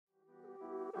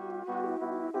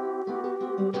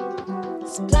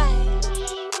Splash,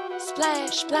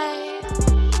 splash, splash,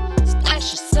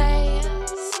 splash of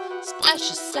sass, splash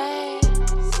of sass.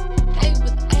 Hey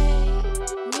with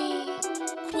Aymee,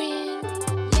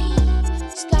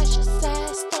 Quinnley, splash of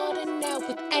sass, starting out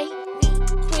with Aymee,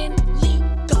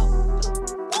 Quinnley, go.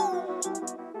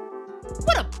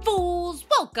 What up, fools?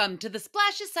 Welcome to the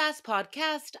Splash of Sass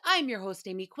podcast. I'm your host,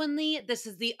 Aymee Quinnley. This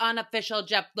is the unofficial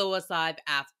Jeff Lewis Live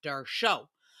after show.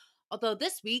 Although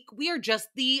this week, we are just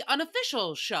the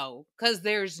unofficial show, because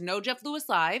there's no Jeff Lewis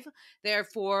Live,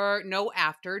 therefore no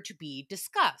after to be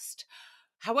discussed.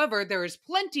 However, there is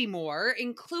plenty more,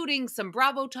 including some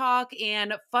Bravo talk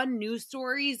and fun news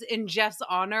stories in Jeff's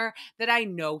honor that I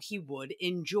know he would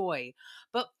enjoy.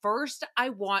 But first, I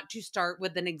want to start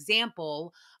with an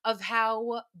example of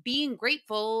how being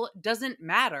grateful doesn't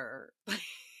matter.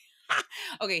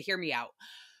 Okay, hear me out.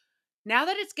 Now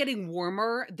that it's getting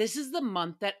warmer, this is the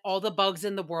month that all the bugs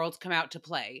in the world come out to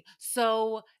play.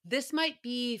 So this might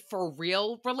be for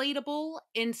real relatable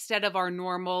instead of our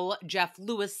normal Jeff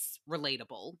Lewis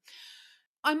relatable.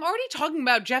 I'm already talking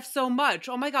about Jeff so much.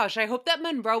 Oh my gosh, I hope that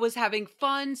Monroe is having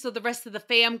fun so the rest of the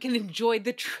fam can enjoy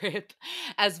the trip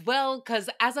as well,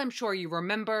 because as I'm sure you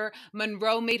remember,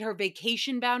 Monroe made her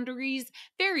vacation boundaries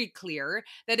very clear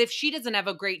that if she doesn't have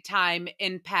a great time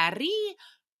in Paris,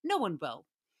 no one will.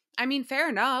 I mean, fair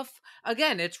enough.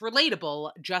 Again, it's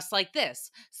relatable, just like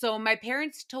this. So my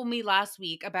parents told me last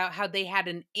week about how they had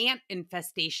an ant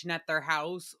infestation at their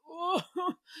house.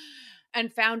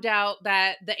 And found out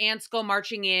that the ants go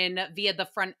marching in via the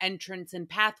front entrance and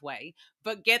pathway.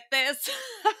 But get this.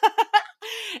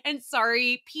 And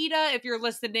sorry, PETA, if you're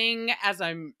listening, as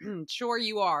I'm sure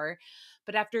you are.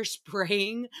 But after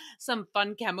spraying some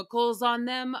fun chemicals on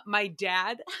them, my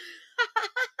dad...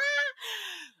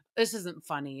 This isn't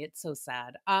funny. It's so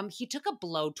sad. He took a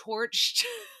blowtorch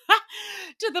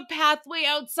to the pathway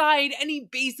outside, and he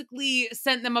basically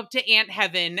sent them up to ant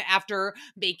heaven after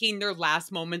making their last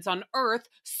moments on Earth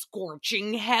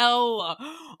scorching hell.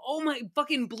 Oh my,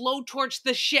 fucking blowtorch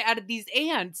the shit out of these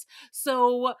ants.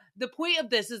 So the point of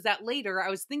this is that later I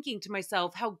was thinking to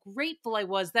myself how grateful I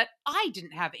was that I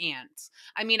didn't have ants.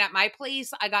 I mean, at my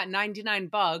place, I got 99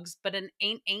 bugs, but an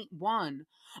ant ain't one.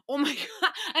 Oh my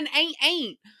God, an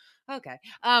ain't. Okay.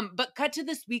 But cut to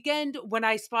this weekend when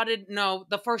I spotted,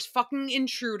 the first fucking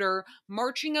intruder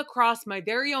marching across my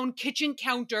very own kitchen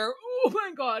counter. Oh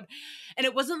my God. And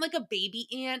it wasn't like a baby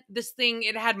ant. This thing,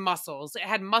 it had muscles. It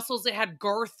had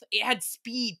girth. It had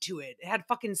speed to it. It had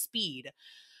fucking speed.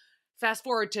 Fast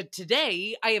forward to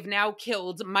today, I have now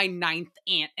killed my ninth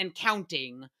ant and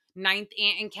counting. My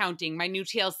new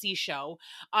TLC show.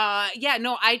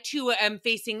 I too am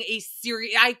facing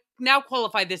I now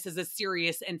qualify this as a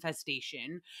serious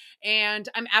infestation. And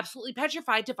I'm absolutely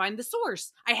petrified to find the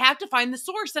source. I have to find the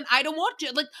source, and I don't want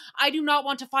to. I do not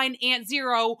want to find Ant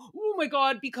Zero. Oh my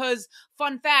God, because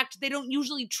fun fact, they don't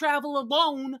usually travel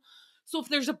alone. So if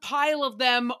there's a pile of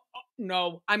them,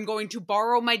 no, I'm going to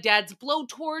borrow my dad's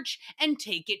blowtorch and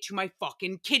take it to my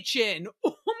fucking kitchen.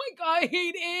 Oh my God, I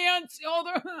hate ants.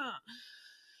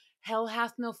 Hell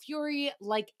hath no fury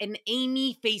like an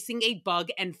Aymee facing a bug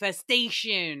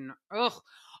infestation. Ugh.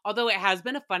 Although it has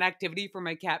been a fun activity for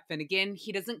my cat Finnegan.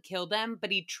 He doesn't kill them,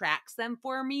 but he tracks them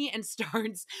for me and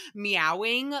starts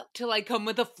meowing till I come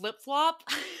with a flip-flop.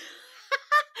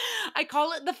 I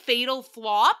call it the fatal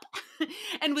flop.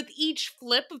 And with each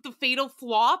flip of the fatal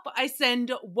flop, I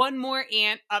send one more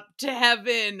ant up to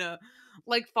heaven.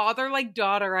 Like father, like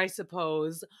daughter, I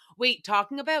suppose. Wait,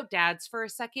 talking about dads for a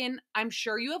second, I'm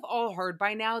sure you have all heard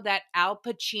by now that Al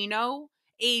Pacino,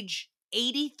 age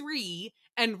 83,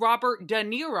 and Robert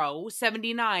Dinero,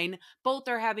 79, both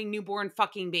are having newborn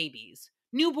fucking babies.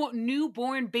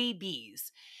 Newborn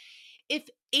babies. If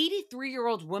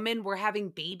 83-year-old women were having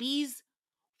babies,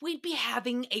 we'd be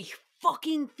having a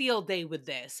fucking field day with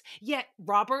this. Yet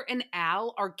Robert and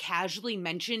Al are casually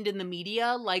mentioned in the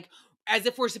media, like as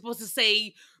if we're supposed to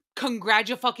say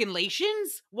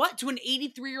congratulations? What? To an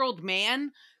 83-year-old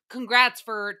man? Congrats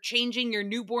for changing your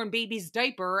newborn baby's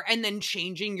diaper and then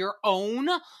changing your own?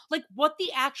 Like, what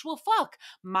the actual fuck?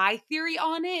 My theory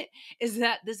on it is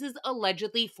that this is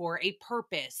allegedly for a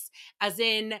purpose, as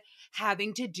in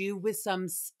having to do with some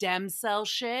stem cell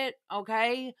shit,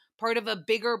 okay? Part of a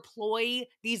bigger ploy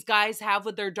these guys have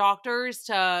with their doctors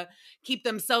to keep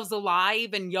themselves alive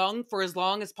and young for as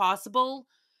long as possible.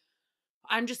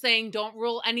 I'm just saying, don't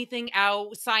rule anything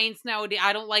out. Science nowadays,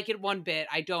 I don't like it one bit.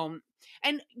 I don't.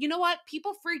 And you know what?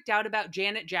 People freaked out about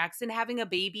Janet Jackson having a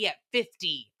baby at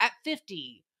 50. At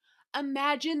 50.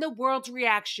 Imagine the world's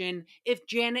reaction if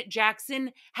Janet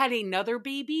Jackson had another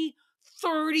baby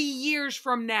 30 years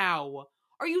from now.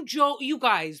 Are you you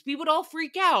guys, we would all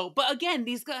freak out. But again,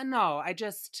 these guys, no, I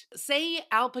just say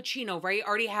Al Pacino, right,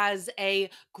 already has a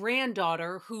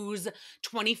granddaughter who's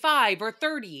 25 or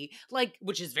 30, like,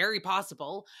 which is very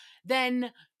possible.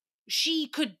 Then she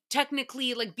could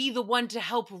technically like be the one to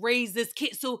help raise this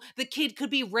kid, so the kid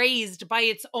could be raised by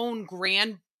its own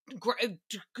great.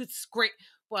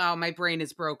 Wow, my brain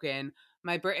is broken.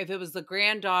 My brain, if it was the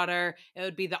granddaughter, it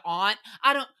would be the aunt.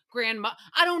 Grandma,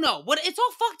 I don't know what. It's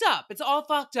all fucked up. It's all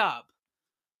fucked up.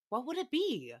 What would it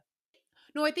be?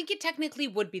 No, I think it technically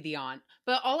would be the aunt.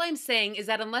 But all I'm saying is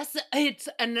that unless it's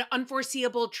an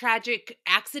unforeseeable tragic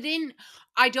accident,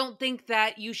 I don't think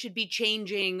that you should be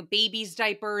changing baby's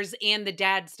diapers and the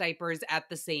dad's diapers at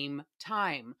the same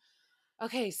time.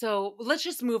 Okay, so let's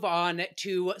just move on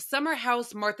to Summer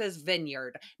House Martha's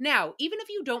Vineyard. Now, even if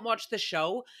you don't watch the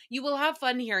show, you will have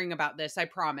fun hearing about this, I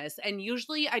promise. And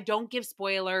usually I don't give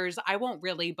spoilers. I won't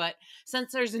really, but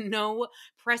since there's no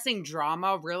pressing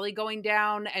drama really going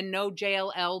down and no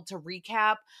JLL to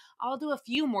recap, I'll do a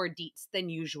few more deets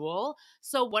than usual.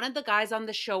 So one of the guys on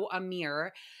the show,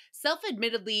 Amir,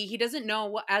 self-admittedly, he doesn't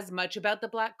know as much about the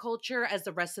Black culture as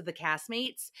the rest of the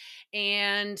castmates,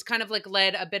 and kind of like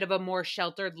led a bit of a more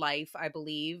sheltered life, I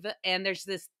believe. And there's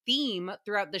this theme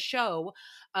throughout the show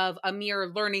of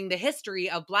Amir learning the history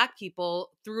of Black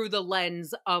people through the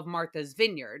lens of Martha's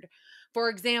Vineyard. For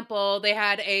example, they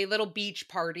had a little beach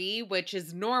party, which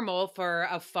is normal for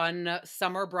a fun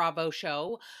summer Bravo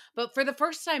show. But for the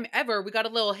first time ever, we got a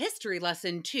little history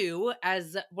lesson too,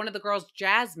 as one of the girls,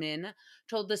 Jasmine,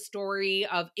 told the story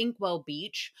of Inkwell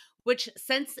Beach, which,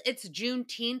 since it's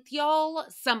Juneteenth, y'all,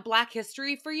 some Black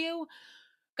history for you.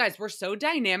 Guys, we're so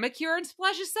dynamic here on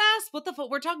Splash of Sass. What the fuck?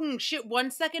 We're talking shit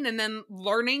 1 second and then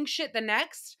learning shit the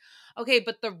next. Okay,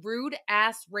 but the rude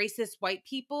ass racist white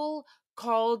people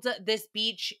called this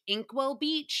beach Inkwell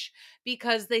Beach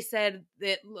because they said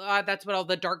that that's what all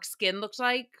the dark skin looks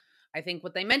like. I think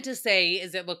what they meant to say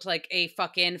is it looked like a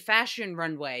fucking fashion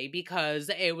runway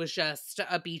because it was just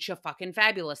a beach of fucking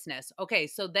fabulousness. Okay,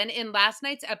 so then in last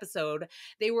night's episode,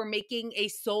 they were making a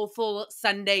Soulful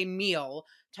Sunday meal.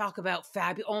 Talk about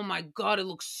oh my God, it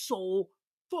looks so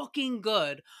fucking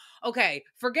good. Okay,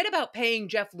 forget about paying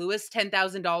Jeff Lewis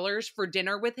 $10,000 for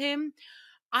dinner with him.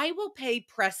 I will pay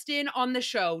Preston on the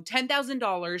show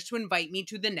 $10,000 to invite me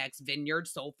to the next Vineyard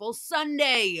Soulful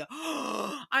Sunday.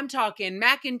 I'm talking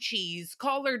mac and cheese,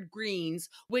 collard greens,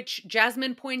 which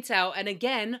Jasmine points out. And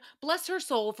again, bless her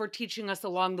soul for teaching us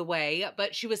along the way.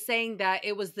 But she was saying that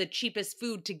it was the cheapest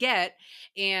food to get.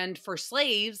 And for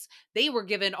slaves, they were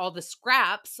given all the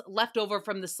scraps left over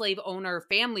from the slave owner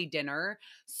family dinner.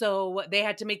 So they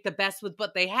had to make the best with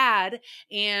what they had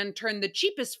and turn the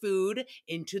cheapest food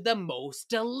into the most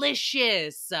delicious.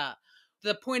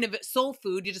 The point of it, soul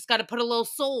food, you just got to put a little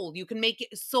soul. You can make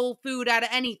it soul food out of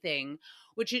anything,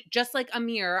 which just like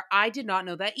Amir, I did not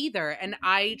know that either. And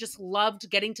I just loved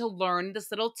getting to learn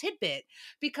this little tidbit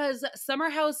because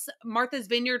Summer House Martha's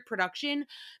Vineyard production,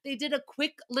 they did a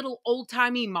quick little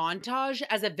old-timey montage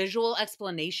as a visual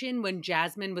explanation when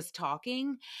Jasmine was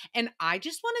talking. And I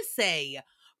just want to say,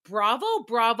 bravo,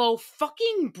 bravo,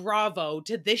 fucking bravo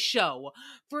to this show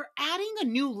for adding a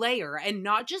new layer and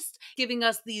not just giving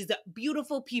us these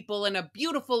beautiful people in a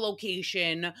beautiful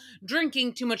location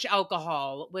drinking too much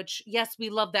alcohol, which, yes,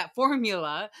 we love that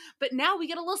formula, but now we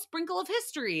get a little sprinkle of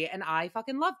history, and I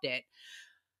fucking loved it.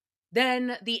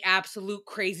 Then the absolute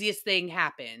craziest thing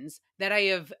happens that I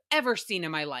have ever seen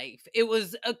in my life. It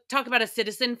was, talk about a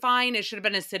citizen fine. It should have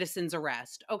been a citizen's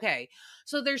arrest. Okay,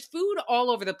 so there's food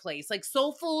all over the place. Like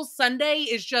Soulful Sunday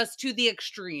is just to the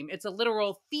extreme. It's a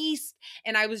literal feast,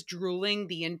 and I was drooling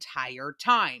the entire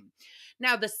time.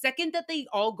 Now, the second that they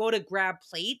all go to grab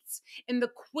plates, in the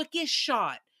quickest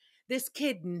shot, this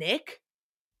kid Nick,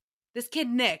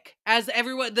 as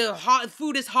everyone, the hot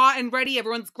food is hot and ready,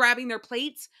 everyone's grabbing their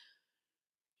plates,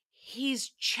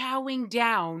 he's chowing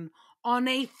down on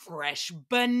a fresh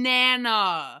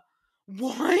banana.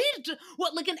 What?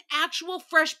 What, like an actual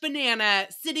fresh banana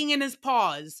sitting in his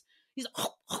paws? He's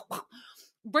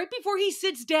right before he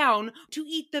sits down to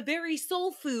eat the very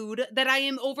soul food that I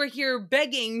am over here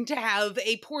begging to have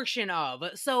a portion of.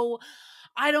 So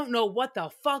I don't know what the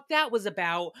fuck that was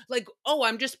about. Like, oh,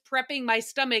 I'm just prepping my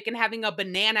stomach and having a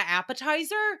banana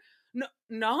appetizer? No,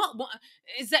 no.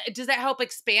 Does that help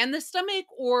expand the stomach,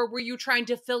 or were you trying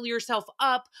to fill yourself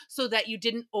up so that you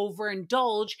didn't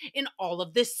overindulge in all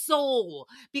of this soul?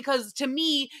 Because to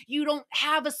me, you don't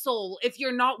have a soul if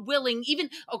you're not willing. Even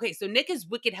okay, so Nick is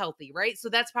wicked healthy, right? So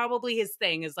that's probably his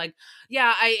thing. Is like,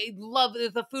 yeah, I love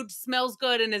the food smells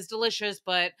good and is delicious,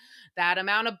 but that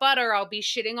amount of butter, I'll be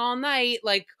shitting all night.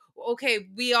 Like, okay,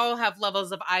 we all have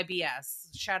levels of IBS.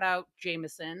 Shout out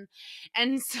Jameson.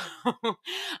 And so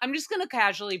I'm just going to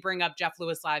casually bring up Jeff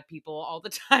Lewis Live people all the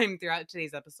time throughout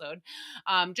today's episode,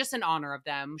 just in honor of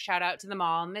them. Shout out to them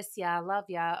all. Miss ya, love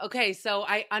ya. Okay, so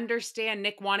I understand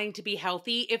Nick wanting to be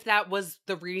healthy if that was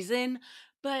the reason,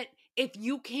 but if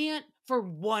you can't for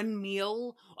one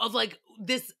meal of like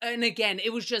this, and again,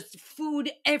 it was just food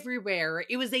everywhere.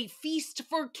 It was a feast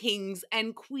for kings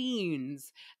and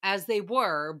queens, as they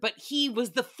were, but he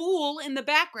was the fool in the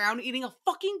background eating a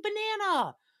fucking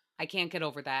banana. I can't get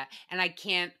over that. And I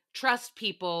can't trust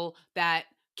people that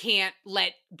can't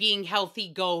let being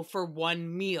healthy go for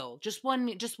one meal. Just one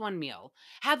meal.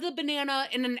 Have the banana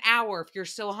in an hour if you're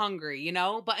still hungry, you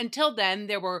know? But until then,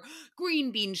 there were green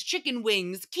beans, chicken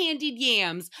wings, candied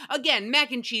yams, again,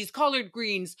 mac and cheese, collard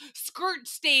greens, skirt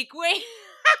steak. Wait.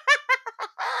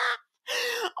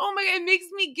 Oh my God, it makes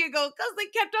me giggle because they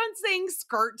kept on saying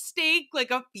skirt steak like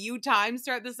a few times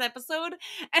throughout this episode.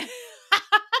 And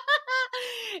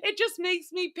it just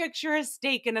makes me picture a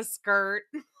steak in a skirt.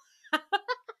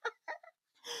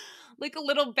 Like a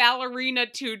little ballerina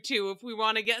tutu if we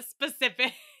want to get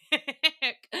specific.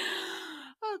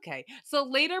 Okay, so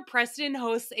later Preston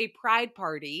hosts a pride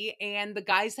party and the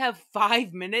guys have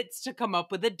 5 minutes to come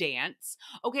up with a dance.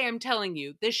 Okay, I'm telling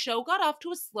you, this show got off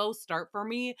to a slow start for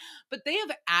me, but they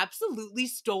have absolutely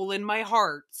stolen my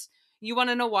heart. You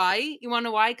want to know why? You want to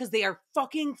know why? Because they are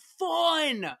fucking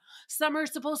fun.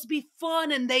 Summer's supposed to be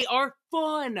fun and they are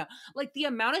fun. Like the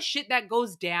amount of shit that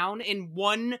goes down in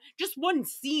just one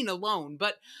scene alone.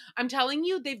 But I'm telling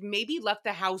you, they've maybe left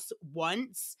the house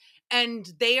once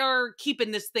and they are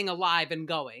keeping this thing alive and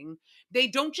going. They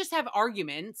don't just have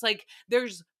arguments. Like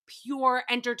there's pure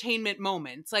entertainment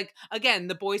moments. Like again,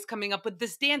 the boys coming up with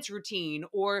this dance routine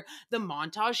or the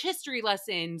montage history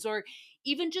lessons or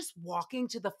even just walking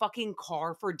to the fucking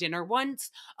car for dinner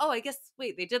once. Oh, I guess,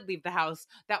 wait, they did leave the house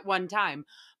that one time.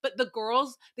 But the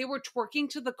girls, they were twerking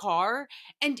to the car,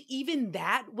 and even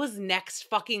that was next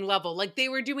fucking level. Like, they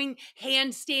were doing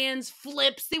handstands,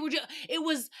 flips.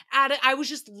 I was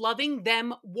just loving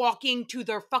them walking to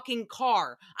their fucking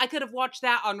car. I could have watched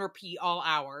that on repeat all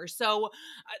hour. So,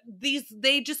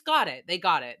 they just got it. They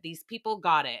got it. These people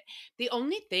got it. The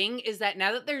only thing is that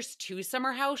now that there's 2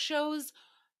 summer house shows,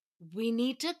 we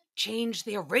need to change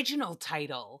the original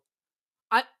title.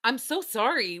 I'm so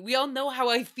sorry. We all know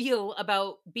how I feel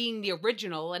about being the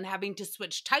original and having to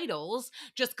switch titles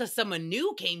just because someone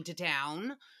new came to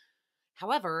town.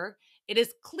 However, it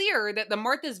is clear that the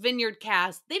Martha's Vineyard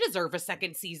cast, they deserve a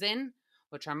second season,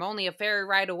 which I'm only a ferry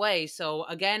ride away. So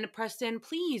again, Preston,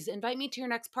 please invite me to your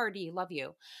next party. Love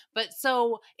you. But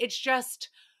so it's just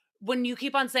when you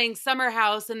keep on saying Summer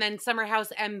House and then Summer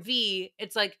House MV,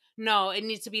 it's like, no, it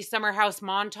needs to be Summer House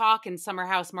Montauk and Summer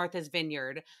House Martha's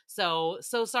Vineyard. So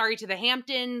sorry to the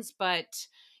Hamptons, but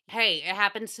hey, it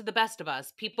happens to the best of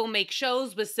us. People make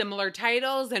shows with similar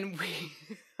titles and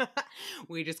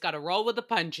we just gotta roll with the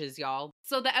punches, y'all.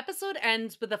 So the episode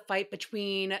ends with a fight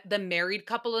between the married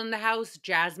couple in the house,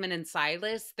 Jasmine and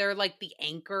Silas. They're like the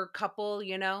anchor couple,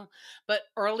 you know? But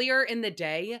earlier in the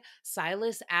day,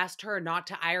 Silas asked her not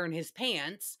to iron his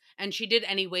pants, and she did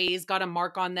anyways, got a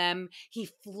mark on them. He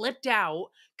flipped out,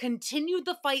 continued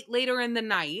the fight later in the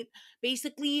night,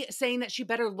 basically saying that she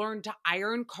better learn to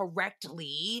iron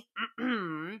correctly.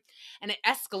 And it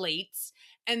escalates.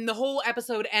 And the whole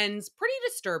episode ends pretty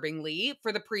disturbingly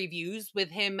for the previews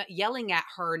with him yelling at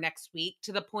her next week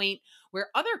to the point where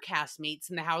other castmates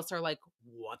in the house are like,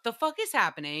 what the fuck is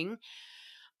happening?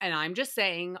 And I'm just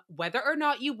saying, whether or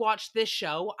not you watch this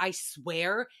show, I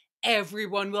swear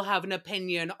everyone will have an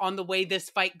opinion on the way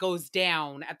this fight goes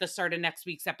down at the start of next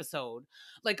week's episode.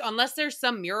 Like, unless there's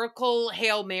some miracle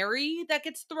Hail Mary that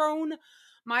gets thrown,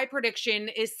 my prediction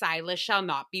is Silas shall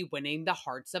not be winning the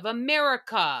hearts of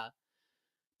America.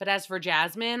 But as for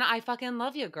Jasmine, I fucking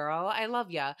love you, girl. I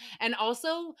love you. And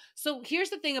also, so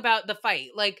here's the thing about the fight.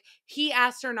 Like, he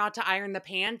asked her not to iron the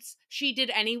pants. She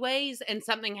did anyways, and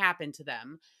something happened to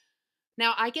them.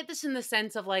 Now, I get this in the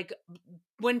sense of, like,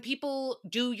 when people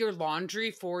do your laundry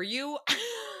for you.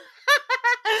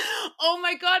 Oh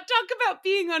my God, talk about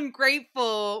being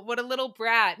ungrateful. What a little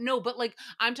brat. No, but like,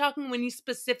 I'm talking when you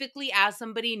specifically ask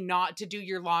somebody not to do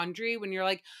your laundry, when you're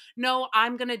like, no,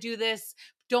 I'm going to do this.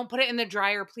 Don't put it in the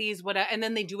dryer, please. What? And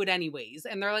then they do it anyways.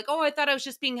 And they're like, oh, I thought I was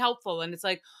just being helpful. And it's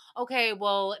like, okay,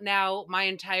 well, now my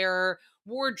entire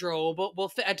wardrobe will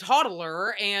fit a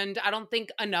toddler, and I don't think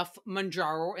enough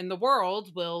Manjaro in the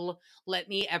world will let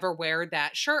me ever wear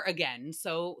that shirt again.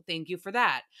 So thank you for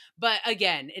that. But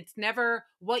again, it's never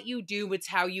what you do, it's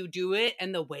how you do it.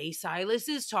 And the way Silas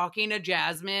is talking to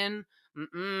Jasmine,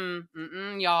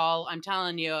 Y'all. I'm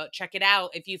telling you, check it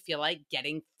out if you feel like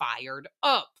getting fired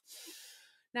up.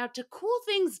 Now, to cool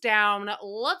things down,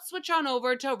 let's switch on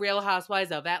over to Real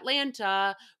Housewives of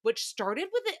Atlanta, which started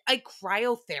with a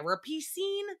cryotherapy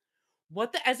scene.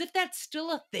 What the, as if that's still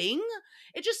a thing?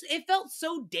 It felt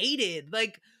so dated.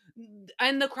 Like,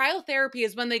 and the cryotherapy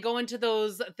is when they go into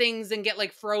those things and get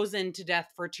like frozen to death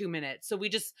for 2 minutes. So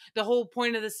the whole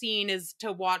point of the scene is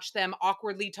to watch them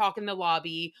awkwardly talk in the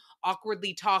lobby,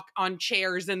 awkwardly talk on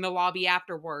chairs in the lobby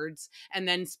afterwards, and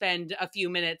then spend a few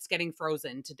minutes getting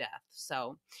frozen to death.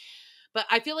 So, but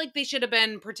I feel like they should have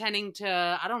been pretending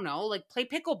to, I don't know, like play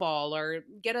pickleball or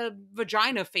get a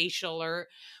vagina facial or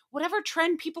whatever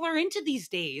trend people are into these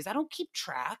days. I don't keep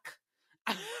track.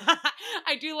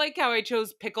 I do like how I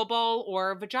chose pickleball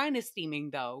or vagina steaming,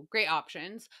 though. Great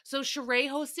options. So Sheree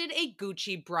hosted a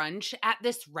Gucci brunch at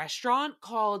this restaurant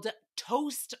called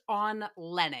Toast on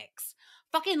Lenox.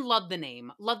 Fucking love the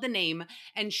name. Love the name.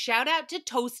 And shout out to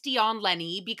Toasty on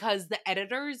Lenny because the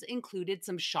editors included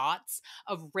some shots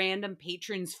of random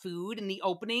patrons' food in the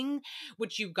opening,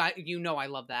 which I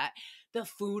love that. The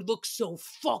food looks so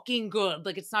fucking good.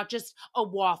 Like, it's not just a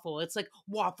waffle. It's like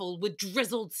waffle with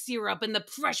drizzled syrup and the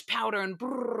fresh powder and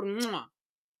brrr.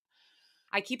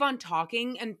 I keep on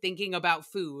talking and thinking about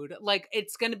food. Like,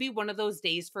 it's going to be one of those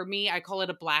days for me. I call it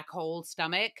a black hole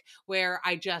stomach where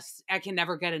I can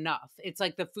never get enough. It's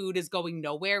like the food is going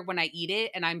nowhere when I eat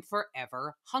it and I'm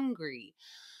forever hungry,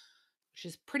 which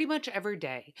is pretty much every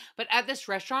day. But at this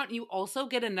restaurant, you also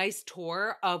get a nice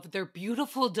tour of their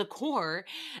beautiful decor.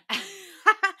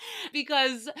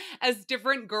 Because as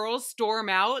different girls storm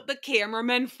out, the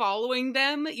cameramen following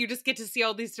them, you just get to see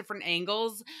all these different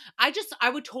angles. I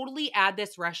would totally add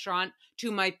this restaurant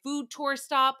to my food tour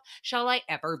stop, shall I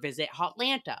ever visit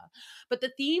Hotlanta. But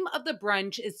the theme of the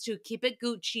brunch is to keep it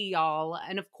Gucci, y'all.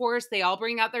 And of course, they all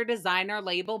bring out their designer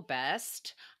label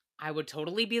best. I would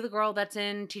totally be the girl that's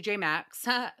in TJ Maxx.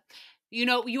 You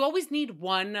know, you always need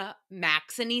one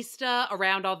Maxinista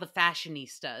around all the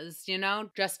fashionistas,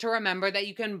 just to remember that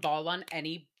you can ball on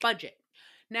any budget.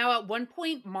 Now, at one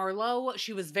point, Marlo,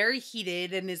 she was very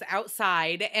heated and is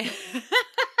outside and,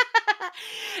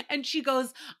 and she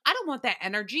goes, I don't want that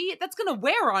energy. That's going to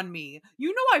wear on me.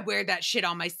 You know I wear that shit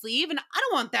on my sleeve and I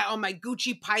don't want that on my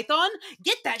Gucci python.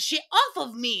 Get that shit off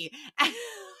of me.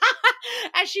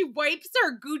 As she wipes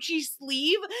her Gucci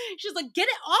sleeve, she's like, get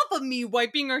it off of me,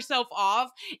 wiping herself off.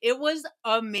 It was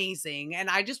amazing. And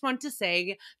I just want to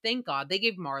say, thank God they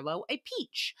gave Marlo a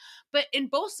peach. But in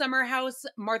both Summer House,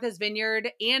 Martha's Vineyard,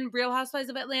 and Real Housewives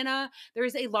of Atlanta,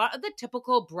 there's a lot of the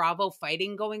typical Bravo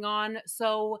fighting going on.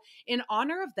 So in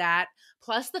honor of that,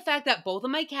 plus the fact that both of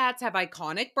my cats have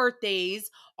iconic birthdays,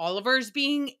 Oliver's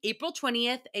being April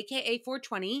 20th, aka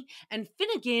 420, and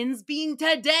Finnegan's being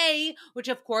today, which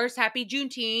of course, happy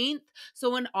Juneteenth.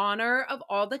 So in honor of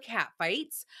all the cat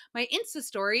fights, my Insta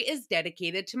story is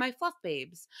dedicated to my fluff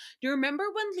babes. Do you remember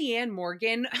when Leanne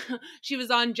Morgan, she was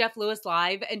on Jeff Lewis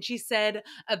Live and she said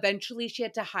eventually she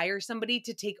had to hire somebody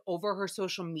to take over her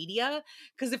social media?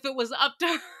 Because if it was up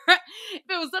to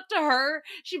her,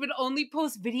 she would only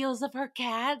post videos of her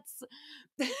cats.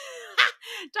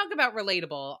 Talk about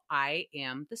relatable. I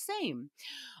am the same.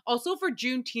 Also, for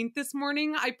Juneteenth this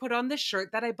morning, I put on the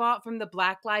shirt that I bought from the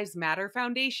Black Lives Matter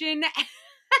Foundation.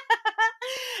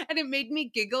 And it made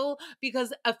me giggle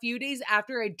because a few days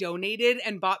after I donated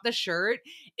and bought the shirt,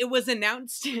 it was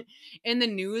announced in the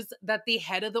news that the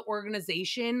head of the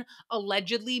organization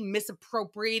allegedly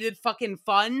misappropriated fucking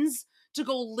funds to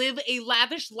go live a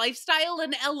lavish lifestyle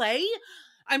in LA.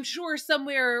 I'm sure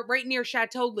somewhere right near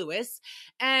Chateau Louis.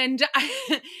 And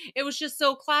it was just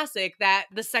so classic that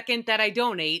the second that I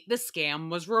donate, the scam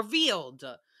was revealed.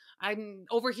 I'm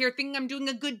over here thinking I'm doing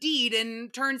a good deed,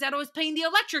 and turns out I was paying the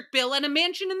electric bill at a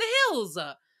mansion in the hills.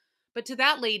 But to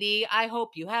that lady, I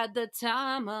hope you had the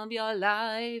time of your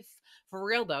life. For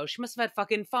real, though, she must have had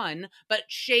fucking fun. But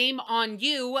shame on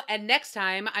you, and next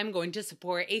time I'm going to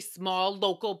support a small,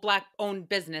 local, Black-owned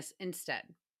business instead.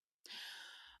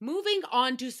 Moving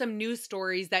on to some news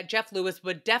stories that Jeff Lewis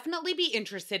would definitely be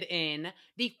interested in.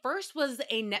 The first was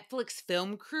a Netflix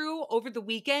film crew over the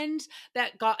weekend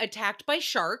that got attacked by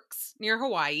sharks near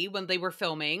Hawaii when they were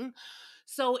filming.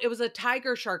 So it was a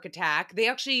tiger shark attack. They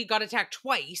actually got attacked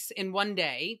twice in one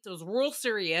day. It was real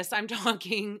serious. I'm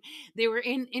talking, they were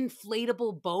in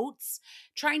inflatable boats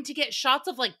trying to get shots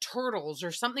of like turtles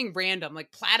or something random,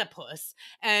 like platypus.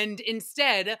 And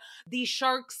instead, these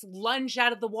sharks lunged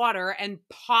out of the water and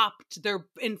popped their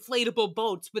inflatable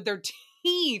boats with their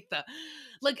teeth.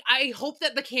 Like, I hope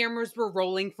that the cameras were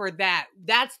rolling for that.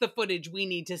 That's the footage we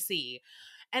need to see.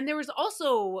 And there was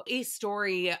also a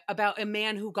story about a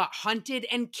man who got hunted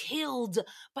and killed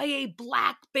by a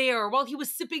black bear while he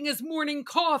was sipping his morning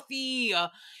coffee.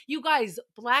 You guys,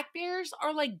 black bears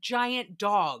are like giant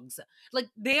dogs. Like,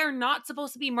 they are not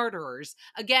supposed to be murderers.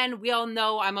 Again, we all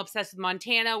know I'm obsessed with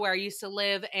Montana, where I used to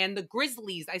live, and the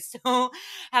grizzlies. I still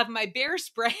have my bear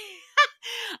spray.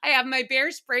 I have my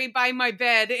bear spray by my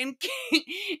bed in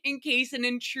case an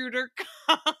intruder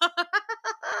comes.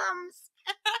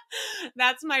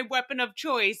 That's my weapon of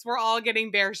choice. We're all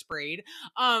getting bear sprayed.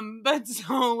 But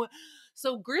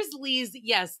so grizzlies,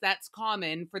 yes, that's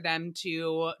common for them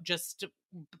to just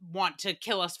want to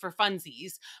kill us for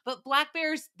funsies. But black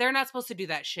bears, they're not supposed to do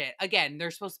that shit. Again,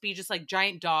 they're supposed to be just like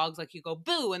giant dogs, like you go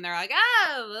boo, and they're like,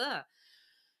 ah, ugh.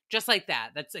 Just like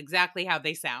that. That's exactly how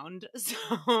they sound.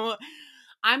 So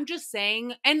I'm just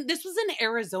saying, and this was in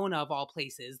Arizona of all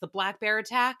places, the black bear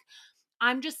attack.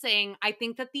 I'm just saying, I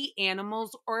think that the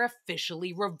animals are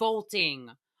officially revolting.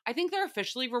 I think they're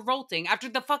officially revolting after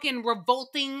the fucking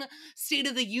revolting State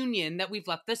of the Union that we've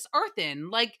left this earth in.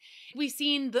 Like, we've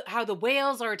seen how the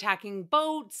whales are attacking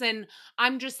boats, and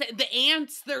I'm just saying, the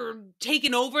ants, they're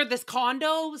taking over this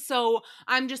condo. So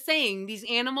I'm just saying, these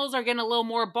animals are getting a little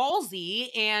more ballsy,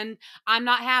 and I'm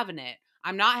not having it.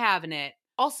 I'm not having it.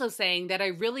 Also saying that I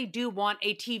really do want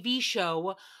a TV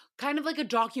show, kind of like a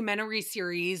documentary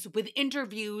series with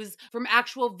interviews from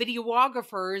actual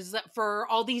videographers for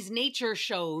all these nature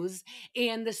shows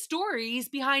and the stories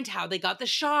behind how they got the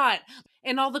shot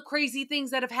and all the crazy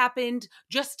things that have happened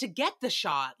just to get the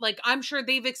shot. Like, I'm sure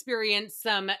they've experienced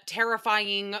some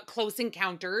terrifying close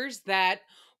encounters that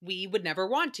we would never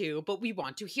want to, but we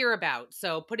want to hear about.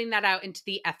 So putting that out into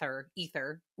the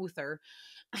ether.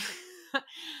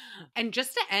 And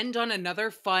just to end on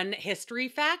another fun history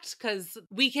fact, because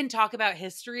we can talk about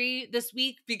history this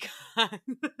week because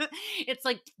it's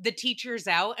like the teacher's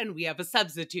out and we have a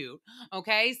substitute.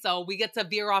 Okay, so we get to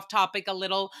veer off topic a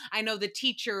little. I know the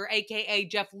teacher, aka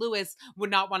Jeff Lewis,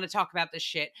 would not want to talk about this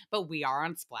shit, but we are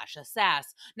on Splash of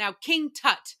Sass. Now, King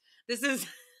Tut, this is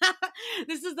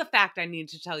this is the fact I need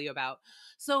to tell you about.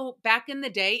 So back in the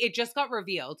day, it just got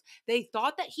revealed. They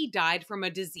thought that he died from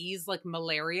a disease like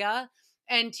malaria,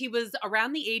 and he was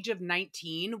around the age of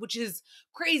 19, which is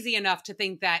crazy enough to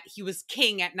think that he was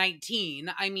king at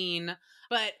 19. I mean,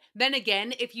 but then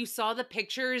again, if you saw the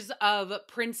pictures of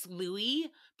Prince Louie,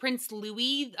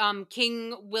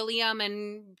 King William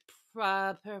and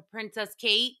Princess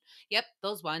Kate, yep,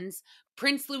 those ones.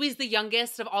 Prince Louie's the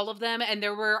youngest of all of them, and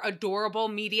there were adorable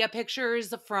media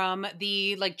pictures from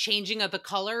the like changing of the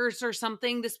colors or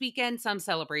something this weekend, some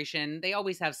celebration. They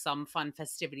always have some fun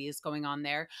festivities going on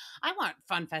there. I want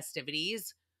fun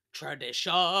festivities.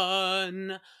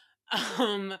 Tradition.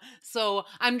 So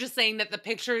I'm just saying that the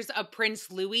pictures of Prince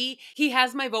Louie, he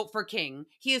has my vote for king.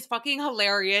 He is fucking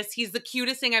hilarious. He's the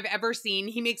cutest thing I've ever seen.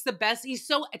 He makes the best. He's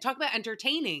so, talk about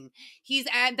entertaining.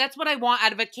 That's what I want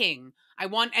out of a king. I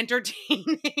want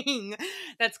entertaining.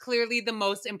 That's clearly the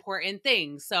most important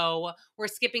thing. So we're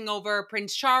skipping over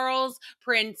Prince Charles,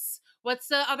 what's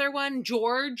the other one?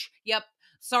 George. Yep.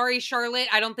 Sorry, Charlotte.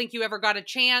 I don't think you ever got a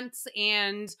chance.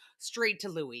 And straight to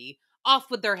Louis.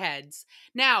 Off with their heads.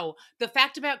 Now, the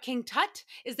fact about King Tut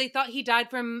is they thought he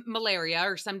died from malaria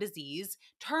or some disease.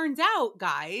 Turns out,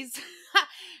 guys,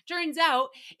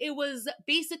 it was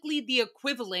basically the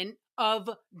equivalent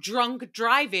of drunk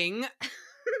driving.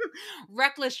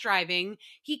 Reckless driving.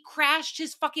 He crashed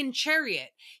his fucking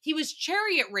chariot. He was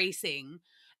chariot racing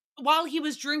while he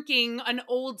was drinking an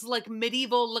old, like,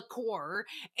 medieval liqueur,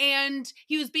 and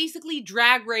he was basically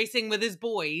drag racing with his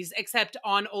boys, except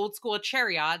on old school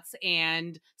chariots,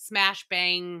 and smash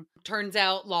bang. Turns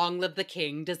out long live the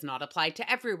king does not apply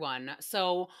to everyone.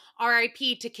 So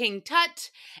RIP to King Tut,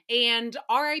 and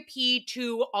RIP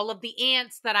to all of the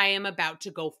ants that I am about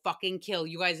to go fucking kill.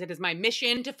 You guys, it is my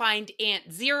mission to find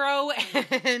Ant Zero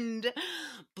and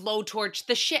blowtorch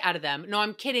the shit out of them. No,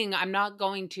 I'm kidding. I'm not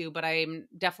going to, but I'm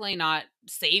definitely not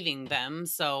saving them.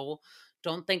 So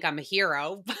don't think I'm a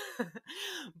hero.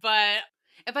 But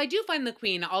if I do find the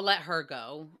queen, I'll let her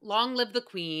go. Long live the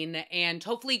queen. And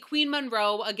hopefully Queen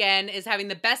Monroe, again, is having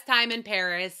the best time in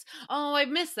Paris. Oh, I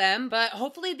miss them, but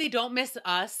hopefully they don't miss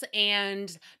us.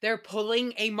 And they're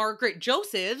pulling a Margaret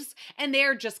Josephs, and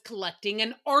they're just collecting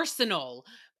an arsenal.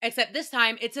 Except this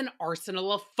time, it's an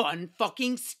arsenal of fun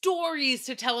fucking stories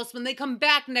to tell us when they come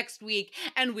back next week,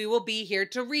 and we will be here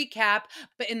to recap.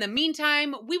 But in the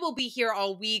meantime, we will be here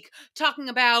all week talking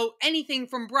about anything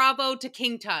from Bravo to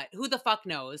King Tut. Who the fuck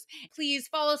knows? Please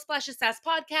follow Splash of Sass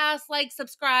Podcast, like,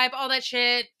 subscribe, all that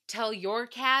shit. Tell your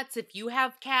cats if you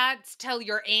have cats. Tell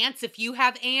your aunts if you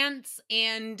have aunts.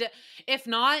 And if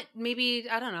not, maybe,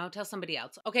 I don't know, tell somebody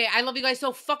else. Okay, I love you guys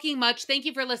so fucking much. Thank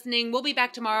you for listening. We'll be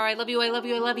back tomorrow. I love you, I love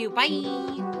you, I love you. Bye.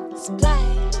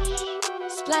 Splash,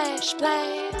 splash,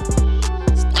 splash.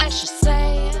 Splash your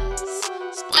sass,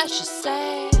 splash your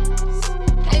sass.